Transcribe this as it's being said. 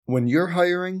When you're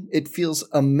hiring, it feels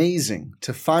amazing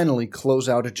to finally close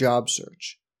out a job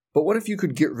search. But what if you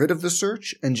could get rid of the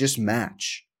search and just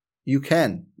match? You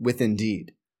can with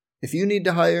Indeed. If you need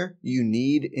to hire, you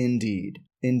need Indeed.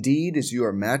 Indeed is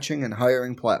your matching and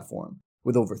hiring platform.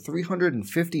 With over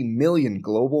 350 million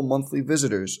global monthly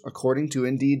visitors, according to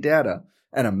Indeed data,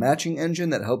 and a matching engine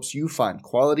that helps you find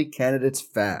quality candidates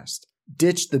fast.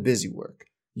 Ditch the busy work.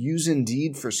 Use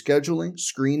Indeed for scheduling,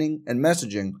 screening, and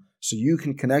messaging so you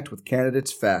can connect with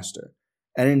candidates faster.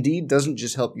 And Indeed doesn't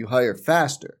just help you hire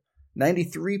faster.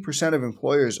 93% of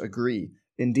employers agree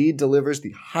Indeed delivers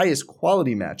the highest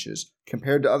quality matches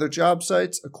compared to other job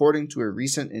sites, according to a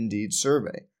recent Indeed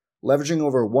survey. Leveraging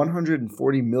over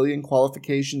 140 million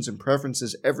qualifications and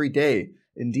preferences every day,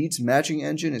 Indeed's matching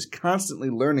engine is constantly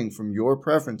learning from your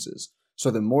preferences, so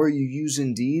the more you use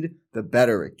Indeed, the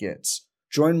better it gets.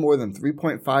 Join more than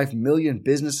 3.5 million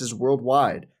businesses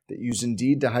worldwide that use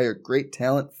Indeed to hire great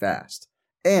talent fast.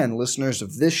 And listeners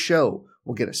of this show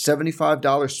will get a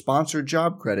 $75 sponsored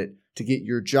job credit to get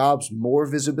your jobs more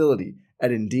visibility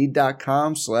at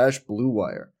Indeed.com/Blue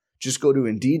Wire. Just go to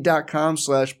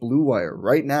Indeed.com/Blue Wire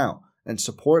right now and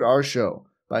support our show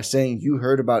by saying you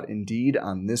heard about Indeed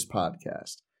on this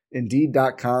podcast.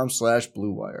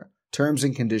 Indeed.com/Blue Wire. Terms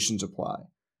and conditions apply.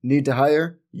 Need to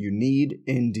hire? You need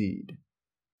Indeed.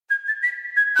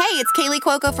 Hey, it's Kaylee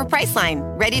Cuoco for Priceline.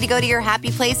 Ready to go to your happy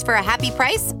place for a happy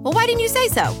price? Well, why didn't you say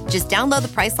so? Just download the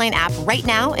Priceline app right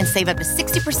now and save up to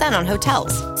 60% on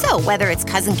hotels. So whether it's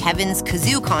Cousin Kevin's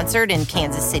Kazoo Concert in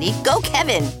Kansas City, go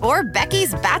Kevin, or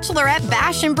Becky's Bachelorette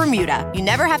Bash in Bermuda, you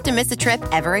never have to miss a trip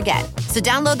ever again. So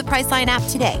download the Priceline app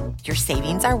today. Your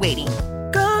savings are waiting.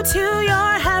 Go to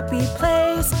your happy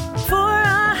place for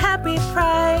a happy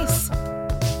price.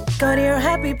 Go to your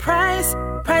happy price,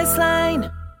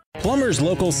 Priceline. Plumbers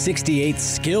Local 68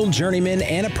 skilled journeymen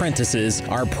and apprentices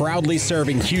are proudly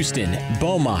serving Houston,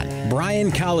 Beaumont,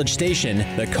 Bryan College Station,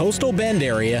 the Coastal Bend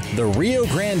area, the Rio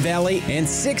Grande Valley, and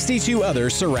 62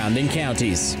 other surrounding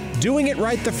counties. Doing it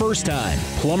right the first time.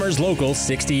 Plumbers Local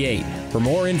 68. For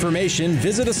more information,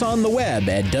 visit us on the web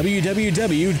at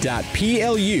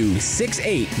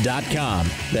www.plu68.com.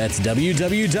 That's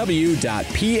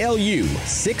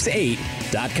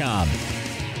www.plu68.com.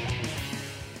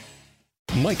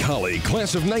 Mike Holly,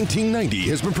 class of 1990,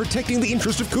 has been protecting the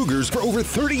interest of Cougars for over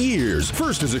 30 years.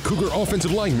 First as a Cougar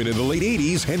offensive lineman in the late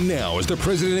 80s, and now as the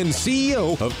president and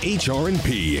CEO of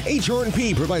HR&P.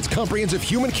 HR&P provides comprehensive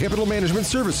human capital management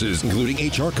services, including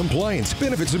HR compliance,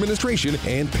 benefits administration,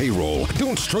 and payroll.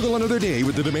 Don't struggle another day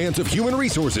with the demands of human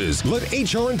resources. Let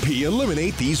HR&P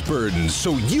eliminate these burdens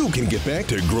so you can get back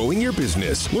to growing your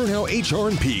business. Learn how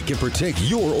HR&P can protect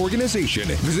your organization.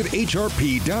 Visit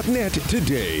hrp.net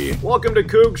today. Welcome to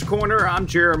Coog's Corner. I'm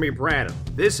Jeremy Branham.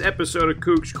 This episode of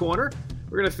Coog's Corner,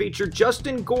 we're going to feature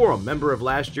Justin Gorham, member of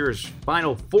last year's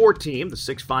Final Four team, the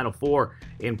sixth Final Four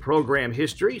in program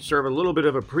history. Serve a little bit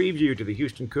of a preview to the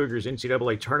Houston Cougars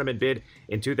NCAA tournament bid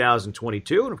in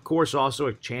 2022, and of course also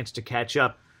a chance to catch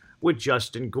up with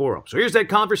Justin Gorham. So here's that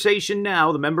conversation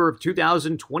now, the member of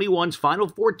 2021's Final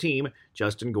Four team,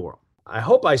 Justin Gorham. I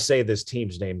hope I say this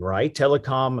team's name right.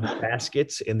 Telekom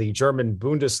Baskets in the German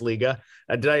Bundesliga.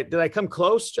 Did I come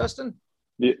close, Justin?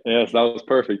 Yes, that was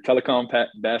perfect. Telekom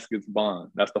Baskets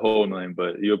Bond. That's the whole name,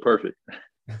 but you're perfect.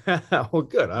 Well,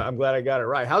 good. I'm glad I got it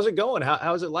right. How's it going?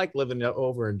 How's it like living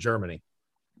over in Germany?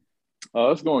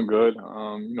 It's going good.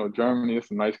 Germany is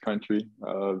a nice country.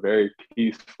 Very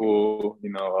peaceful.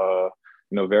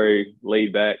 Very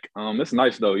laid back. It's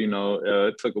nice though.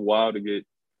 It took a while to get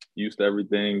used to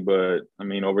everything, but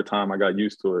over time I got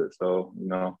used to it. So,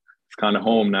 it's kind of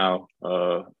home now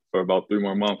for about 3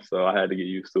 more months. So I had to get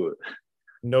used to it.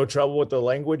 No trouble with the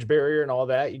language barrier and all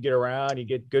that. You get around, you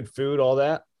get good food, all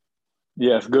that.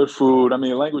 Yes, good food.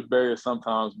 Language barrier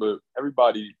sometimes, but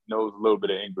everybody knows a little bit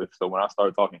of English. So when I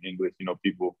started talking English,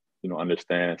 people,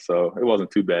 understand. So it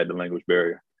wasn't too bad, the language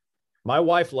barrier. My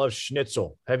wife loves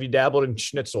schnitzel. Have you dabbled in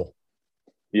schnitzel?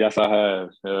 Yes, I have.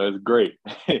 It's great.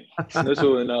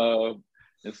 Schnitzel and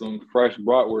some fresh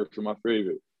bratwurst are my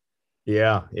favorite.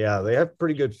 Yeah, they have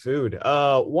pretty good food.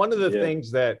 One of the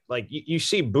things that, you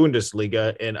see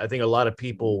Bundesliga, and I think a lot of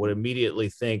people would immediately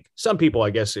think, some people, I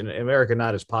guess, in America,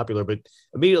 not as popular, but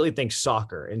immediately think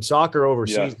soccer. In soccer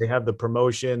overseas, They have the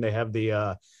promotion, they have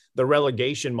the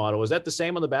relegation model. Is that the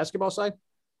same on the basketball side?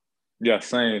 Yeah,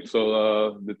 same.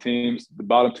 So the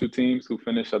bottom 2 teams who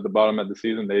finish at the bottom of the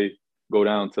season, they go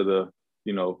down to the,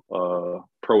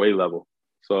 Pro A level.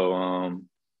 So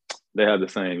they have the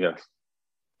same, yes.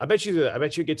 I bet you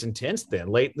it gets intense then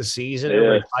late in the season,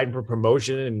 everybody fighting for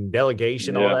promotion and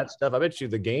delegation, all that stuff. I bet you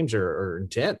the games are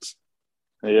intense.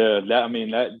 Yeah,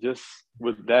 that just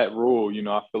with that rule,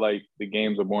 I feel like the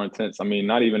games are more intense. I mean,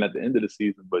 not even at the end of the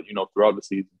season, but throughout the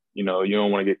season. You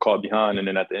don't want to get caught behind, and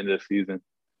then at the end of the season,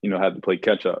 have to play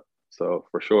catch up. So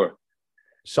for sure.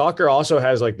 Soccer also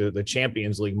has like the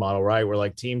Champions League model, right? Where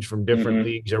like teams from different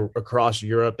leagues across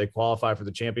Europe, they qualify for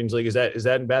the Champions League. Is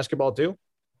that in basketball too?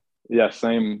 Yeah,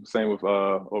 same with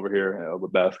over here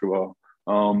with basketball.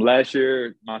 Last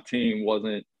year my team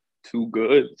wasn't too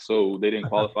good, so they didn't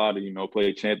qualify to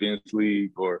play Champions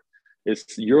League, or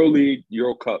it's Euro League,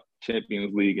 Euro Cup,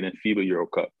 Champions League, and then FIBA Euro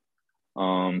Cup.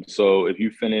 So if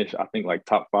you finish, I think like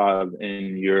top 5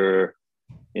 in your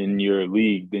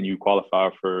league, then you qualify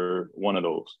for one of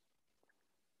those.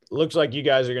 Looks like you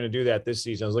guys are going to do that this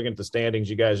season. I was looking at the standings.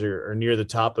 You guys are near the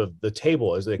top of the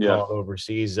table, as they call it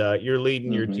overseas. You're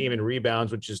leading your team in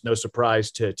rebounds, which is no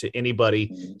surprise to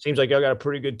anybody. Seems like y'all got a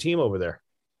pretty good team over there.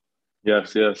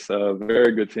 Yes.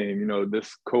 Very good team.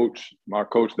 This coach, our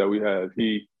coach that we have,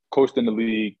 he coached in the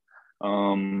league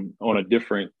on a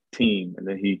different team, and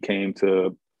then he came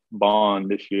to Bond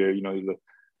this year. He's a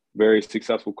very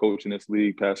successful coach in this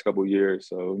league past couple of years.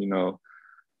 So,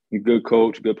 good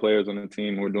coach, good players on the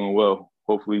team. We're doing well.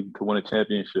 Hopefully we can win a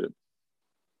championship.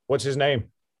 What's his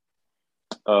name?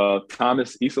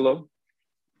 Thomas Isolo.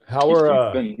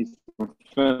 He's from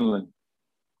Finland.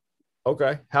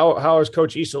 Okay. How is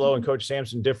Coach Isolo and Coach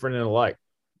Sampson different and alike?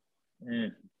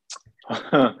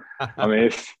 I mean,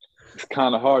 it's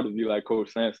kind of hard to be like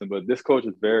Coach Sampson, but this coach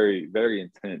is very, very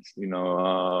intense,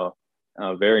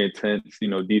 very intense,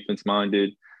 defense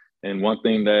minded. And one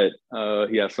thing that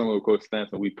he has similar with Coach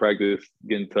Sampson, we practice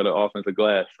getting to the offensive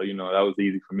glass. So, that was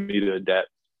easy for me to adapt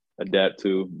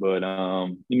to. But,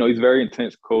 he's a very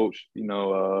intense coach,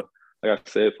 like I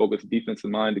said, focused defensive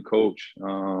minded coach.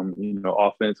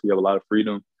 Offense, we have a lot of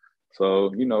freedom.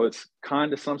 So, it's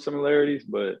kind of some similarities,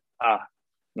 but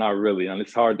not really. And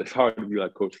it's hard to be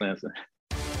like Coach Sampson.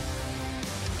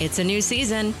 It's a new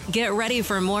season. Get ready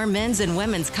for more men's and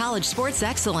women's college sports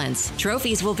excellence.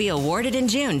 Trophies will be awarded in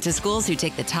June to schools who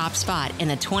take the top spot in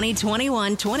the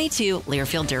 2021-22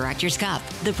 Learfield Directors Cup.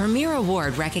 The premier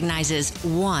award recognizes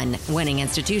one winning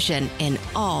institution in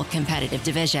all competitive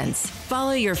divisions.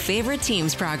 Follow your favorite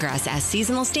team's progress as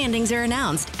seasonal standings are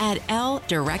announced at L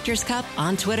Directors Cup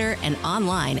on Twitter and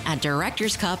online at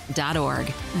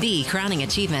directorscup.org. The crowning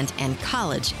achievement in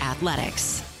college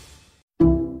athletics.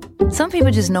 Some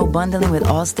people just know bundling with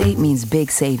Allstate means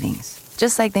big savings.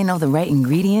 Just like they know the right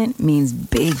ingredient means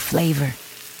big flavor.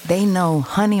 They know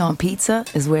honey on pizza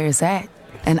is where it's at.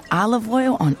 And olive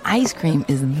oil on ice cream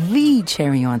is the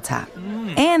cherry on top.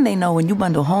 And they know when you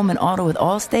bundle home and auto with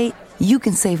Allstate, you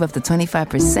can save up to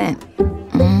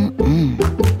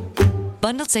 25%.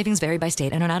 Bundled savings vary by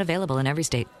state and are not available in every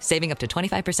state. Saving up to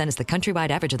 25% is the countrywide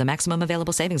average of the maximum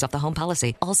available savings off the home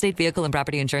policy. Allstate Vehicle and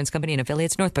Property Insurance Company and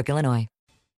affiliates, Northbrook, Illinois.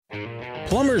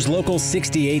 Plumbers Local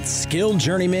 68 skilled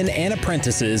journeymen and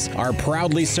apprentices are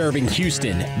proudly serving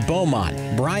Houston,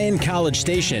 Beaumont, Bryan College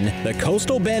Station, the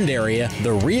Coastal Bend area,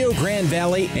 the Rio Grande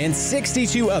Valley, and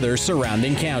 62 other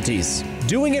surrounding counties.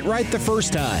 Doing it right the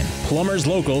first time. Plumbers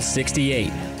Local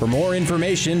 68. For more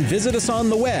information, visit us on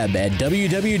the web at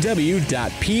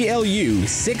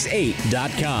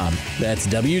www.plu68.com. That's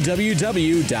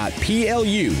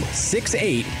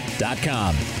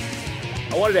www.plu68.com.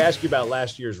 I wanted to ask you about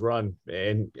last year's run,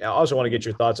 and I also want to get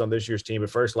your thoughts on this year's team. But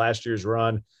first, last year's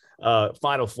run,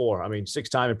 Final Four. I mean, 6th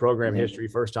time in program history,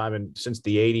 first time since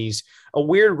the 80s. A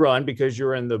weird run because you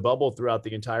were in the bubble throughout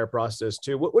the entire process,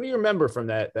 too. What do you remember from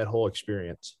that whole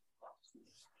experience?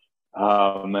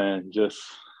 Oh, man, just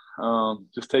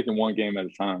taking one game at a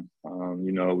time.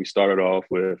 We started off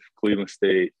with Cleveland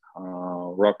State,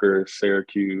 Rutgers,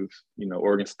 Syracuse,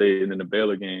 Oregon State, and then the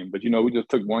Baylor game. But, we just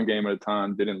took one game at a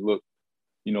time, didn't look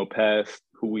past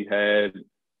who we had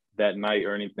that night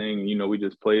or anything. We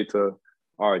just played to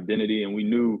our identity, and we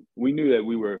knew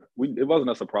that it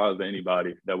wasn't a surprise to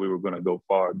anybody that we were going to go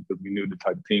far because we knew the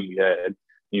type of team we had,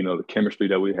 the chemistry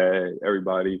that we had,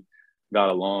 everybody got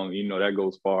along, that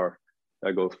goes far.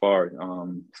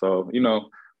 So,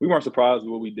 we weren't surprised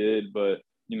with what we did, but,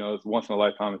 it's a once in a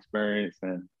lifetime experience,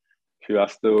 and I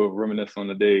still reminisce on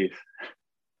the days.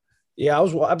 Yeah,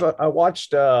 I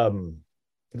watched,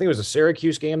 I think it was a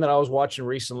Syracuse game that I was watching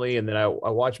recently. And then I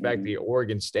watched back the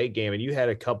Oregon State game, and you had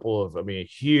a couple of,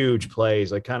 huge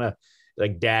plays, like kind of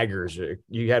like daggers.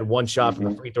 You had one shot from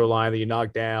the free throw line that you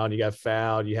knocked down. You got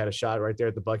fouled. You had a shot right there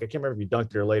at the bucket. I can't remember if you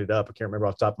dunked it or laid it up. I can't remember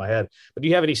off the top of my head. But do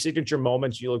you have any signature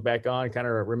moments you look back on and kind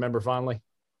of remember fondly?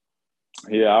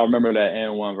 Yeah, I remember that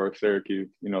and one versus Syracuse.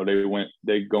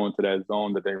 They go into that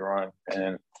zone that they run.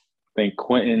 And I think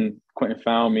Quentin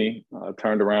found me,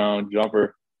 turned around,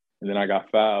 jumper. and then I got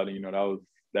fouled. And,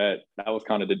 that was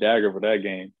kind of the dagger for that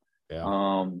game.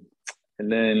 Yeah.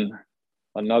 And then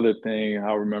another thing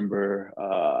I remember,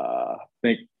 I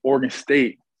think Oregon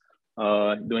State,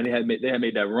 when they had made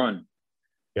that run.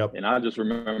 Yep. And I just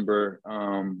remember,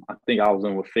 I think I was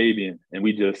in with Fabian, and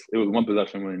it was one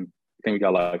possession when I think we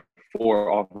got like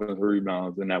 4 offensive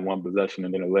rebounds in that one possession,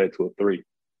 and then it led to a 3.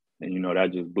 And,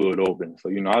 that just blew it open. So,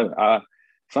 I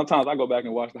sometimes I go back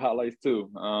and watch the highlights too.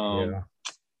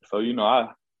 So,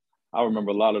 I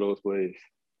remember a lot of those plays.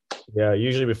 Yeah,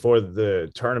 usually before the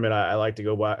tournament, I like to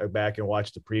go back and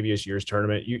watch the previous year's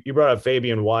tournament. You brought up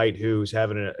Fabian White, who's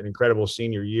having an incredible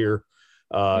senior year,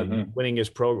 winning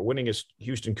his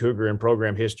Houston Cougar in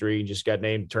program history. He just got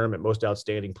named tournament most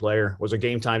outstanding player. Was a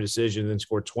game time decision, then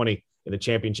scored 20 in the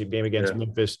championship game against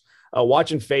Memphis.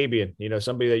 Watching Fabian,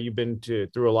 somebody that you've been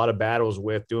through a lot of battles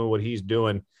with, doing what he's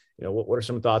doing. What are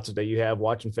some thoughts that you have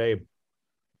watching Fabe?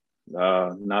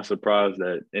 Not surprised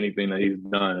at anything that he's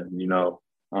done.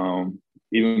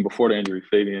 Even before the injury,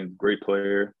 Fabian's a great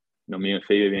player. Me and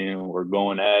Fabian were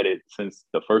going at it since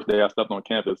the first day I stepped on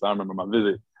campus. I remember my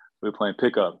visit. We were playing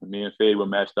pickup, and me and Fabe were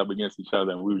matched up against each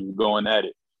other, and we were just going at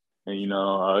it. And, he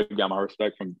got my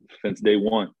respect since day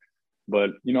one.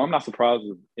 But, I'm not surprised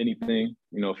with anything.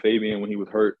 Fabian, when he was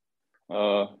hurt,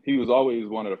 he was always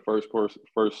one of the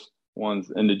first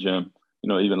ones in the gym,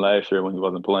 even last year when he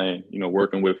wasn't playing,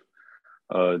 working with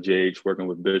JH, working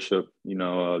with Bishop,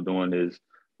 doing his,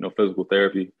 physical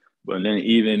therapy. But then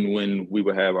even when we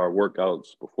would have our workouts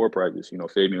before practice,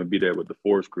 Fabian would be there with the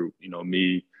Force group,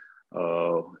 me,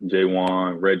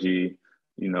 J1, Reggie,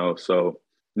 so,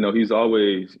 he's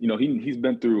always, he's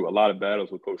been through a lot of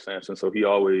battles with Coach Sampson. So he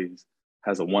always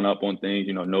has a one-up on things,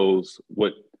 knows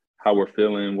how we're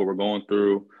feeling, what we're going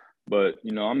through. But,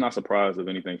 I'm not surprised of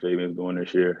anything Fabian's doing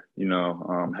this year.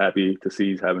 I'm happy to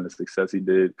see he's having the success he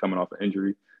did coming off an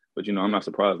injury. But, I'm not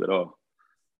surprised at all.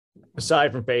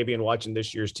 Aside from Fabian, watching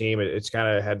this year's team, it's kind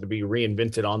of had to be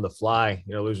reinvented on the fly,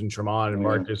 losing Tremont and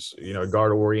Marcus, a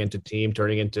guard-oriented team,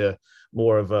 turning into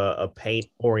more of a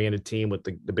paint-oriented team with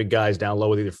the big guys down low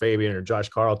with either Fabian or Josh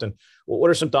Carlton. What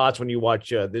are some thoughts when you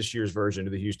watch this year's version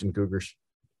of the Houston Cougars?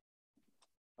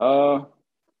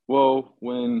 Well,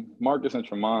 when Marcus and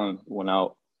Tremont went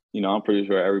out, I'm pretty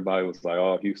sure everybody was like,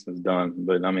 oh, Houston's done.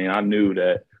 But, I knew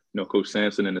that, Coach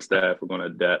Sampson and the staff were going to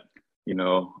adapt,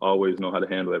 always know how to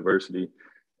handle adversity.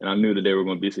 And I knew that they were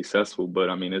going to be successful. But,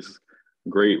 it's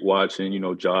great watching,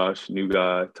 Josh, new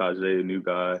guy, Tajay, new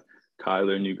guy,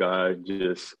 Kyler, new guy,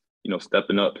 just,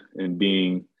 stepping up and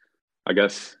being, I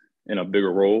guess, in a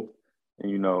bigger role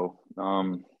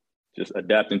and, just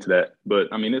adapting to that. But,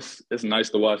 it's nice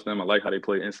to watch them. I like how they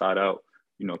play inside out,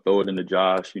 throw it into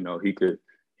Josh, he could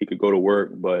go to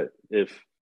work, but if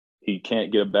he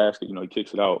can't get a basket, he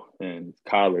kicks it out and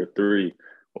Kyler 3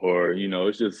 or,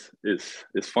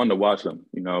 it's fun to watch them,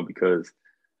 because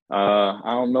I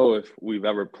don't know if we've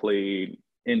ever played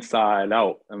inside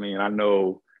out. I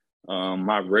know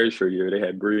my redshirt year, they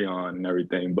had Breon and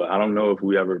everything, but I don't know if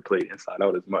we ever played inside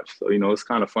out as much. So, it's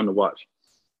kind of fun to watch.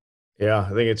 Yeah, I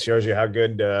think it shows you how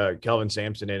good Kelvin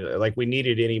Sampson is. Like, we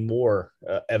needed any more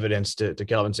evidence to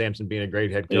Kelvin Sampson being a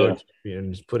great head coach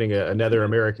and putting another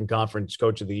American Conference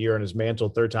Coach of the Year on his mantle.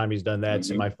 Third time he's done that.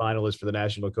 Semifinalist for the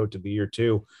National Coach of the Year,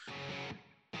 too.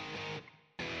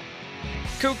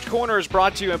 Coog Corner is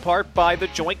brought to you in part by The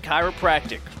Joint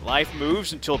Chiropractic. Life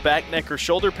moves until back, neck, or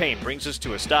shoulder pain brings us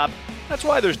to a stop. That's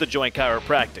why there's The Joint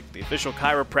Chiropractic, the official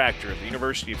chiropractor of the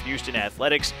University of Houston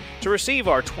Athletics. To receive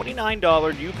our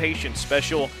 $29 new patient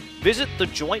special, visit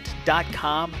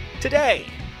thejoint.com today.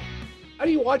 How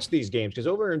do you watch these games? Because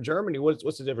over in Germany, what's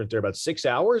the difference there? About 6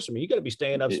 hours? You got to be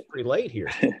staying up pretty late here.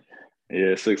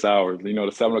 Yeah, 6 hours.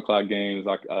 The 7 o'clock games,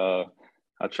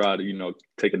 I try to,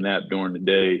 take a nap during the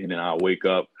day, and then I'll wake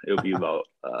up. It'll be about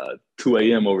 2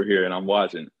 a.m. over here, and I'm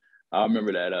watching. I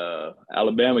remember that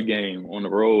Alabama game on the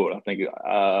road. I think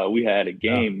we had a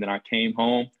game. Then I came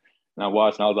home, and I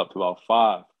watched, and I was up to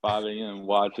about 5 a.m.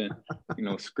 watching,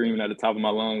 screaming at the top of my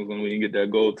lungs when we didn't get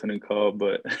that goaltending call,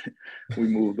 but we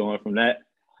moved on from that.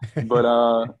 But,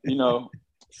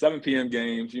 7 p.m.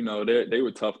 games, they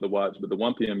were tough to watch, but the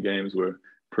 1 p.m. games were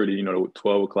pretty,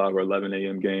 12 o'clock or 11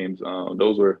 a.m. games.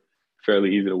 Those were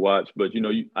fairly easy to watch. But,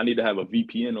 I need to have a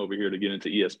VPN over here to get into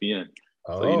ESPN.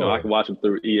 So, I can watch them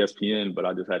through ESPN, but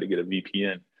I just had to get a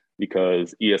VPN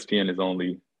because ESPN is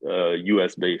only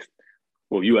U.S.-based.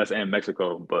 Well, U.S. and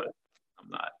Mexico, but I'm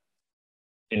not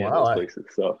in those places.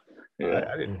 So,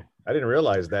 yeah. I didn't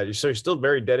realize that. So you're still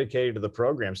very dedicated to the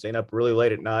program, staying up really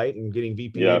late at night and getting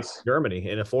VPN in Germany,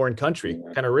 in a foreign country.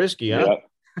 Kind of risky, huh?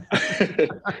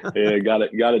 Yeah,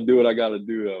 gotta do what I gotta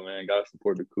do though, man. Gotta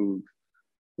support the Cougs.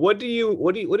 What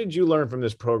did you learn from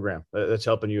this program that's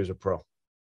helping you as a pro?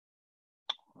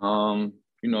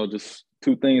 Just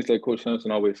two things that Coach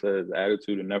Sampson always says: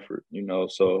 attitude and effort.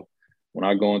 So when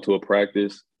I go into a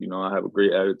practice, I have a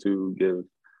great attitude, give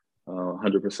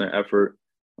 100% effort.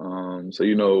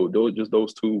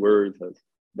 Those two words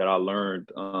that I learned.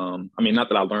 Not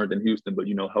that I learned in Houston, but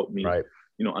helped me, right.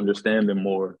 Understand them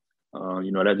more.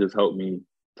 That just helped me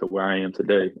to where I am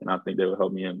today, and I think they will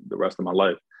help me in the rest of my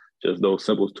life. Just those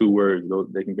simple two words,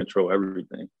 they can control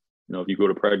everything. If you go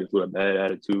to practice with a bad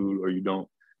attitude or you don't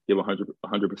give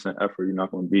 100% effort, you're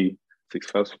not going to be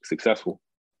successful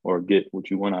or get what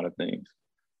you want out of things.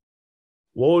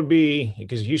 What would be,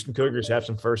 because Houston Cougars have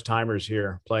some first timers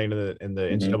here playing in the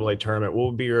Mm-hmm. NCAA tournament, what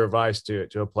would be your advice to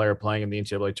a player playing in the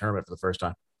NCAA tournament for the first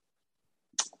time?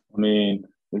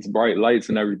 It's bright lights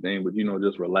and everything, but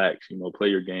just relax. Play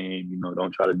your game.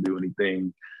 Don't try to do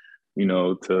anything,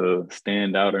 to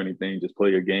stand out or anything. Just play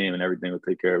your game, and everything will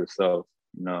take care of itself.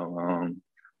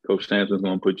 Coach Sampson's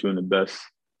going to put you in the best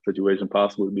situation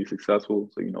possible to be successful.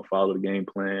 So follow the game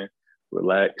plan,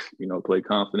 relax. Play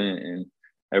confident, and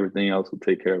everything else will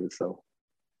take care of itself.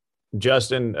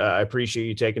 Justin, I appreciate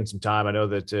you taking some time. I know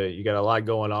that you got a lot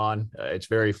going on. It's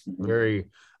very, very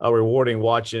rewarding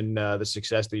watching the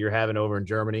success that you're having over in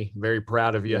Germany. Very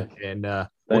proud of you, and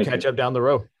we'll catch up down the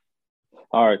road.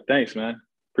 All right. Thanks, man.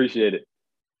 Appreciate it.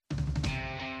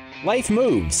 Life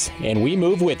moves, and we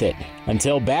move with it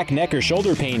until back, neck, or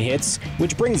shoulder pain hits,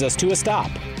 which brings us to a stop.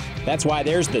 That's why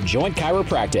there's The Joint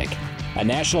Chiropractic, a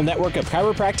national network of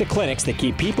chiropractic clinics that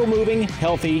keep people moving,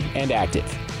 healthy, and active.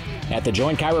 At The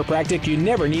Joint Chiropractic, you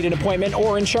never need an appointment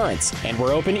or insurance, and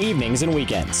we're open evenings and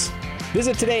weekends.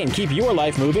 Visit today and keep your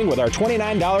life moving with our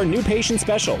 $29 new patient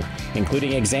special,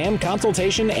 including exam,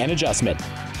 consultation, and adjustment.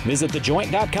 Visit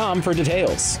thejoint.com for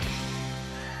details.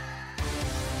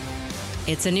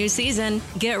 It's a new season.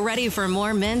 Get ready for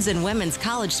more men's and women's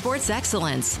college sports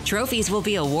excellence. Trophies will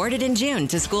be awarded in June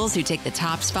to schools who take the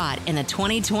top spot in the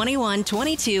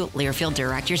 2021-22 Learfield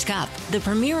Directors Cup. The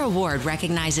premier award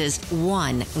recognizes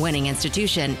one winning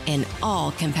institution in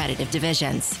all competitive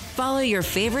divisions. Follow your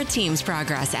favorite team's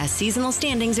progress as seasonal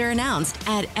standings are announced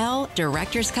at L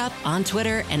Directors Cup on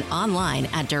Twitter and online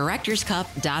at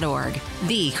directorscup.org.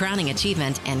 The crowning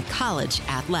achievement in college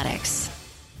athletics.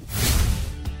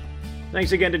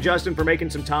 Thanks again to Justin for making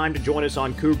some time to join us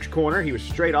on Coog's Corner. He was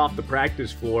straight off the practice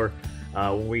floor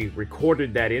when we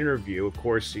recorded that interview. Of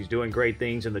course, he's doing great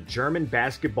things in the German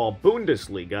basketball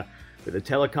Bundesliga with the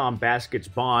Telekom Baskets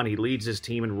Bonn. He leads his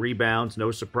team in rebounds.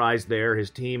 No surprise there. His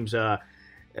teams,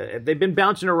 they've been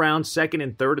bouncing around second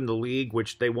and third in the league,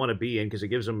 which they want to be in because it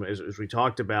gives them, as we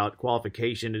talked about,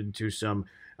 qualification into some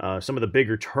of the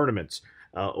bigger tournaments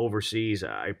overseas.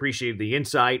 I appreciate the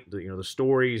insight, the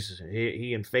stories,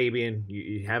 he and Fabian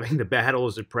having the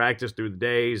battles at practice through the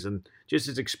days, and just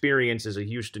his experience as a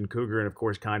Houston Cougar, and of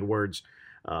course kind words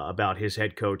about his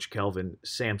head coach, Kelvin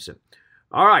Sampson.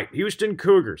 All right, Houston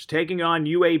Cougars taking on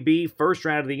UAB, first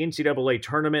round of the NCAA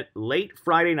tournament, late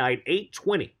Friday night,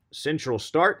 8:20 Central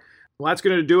start. Well, that's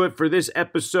going to do it for this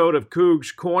episode of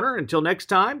Coog's Corner. Until next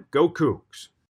time, go Cougs.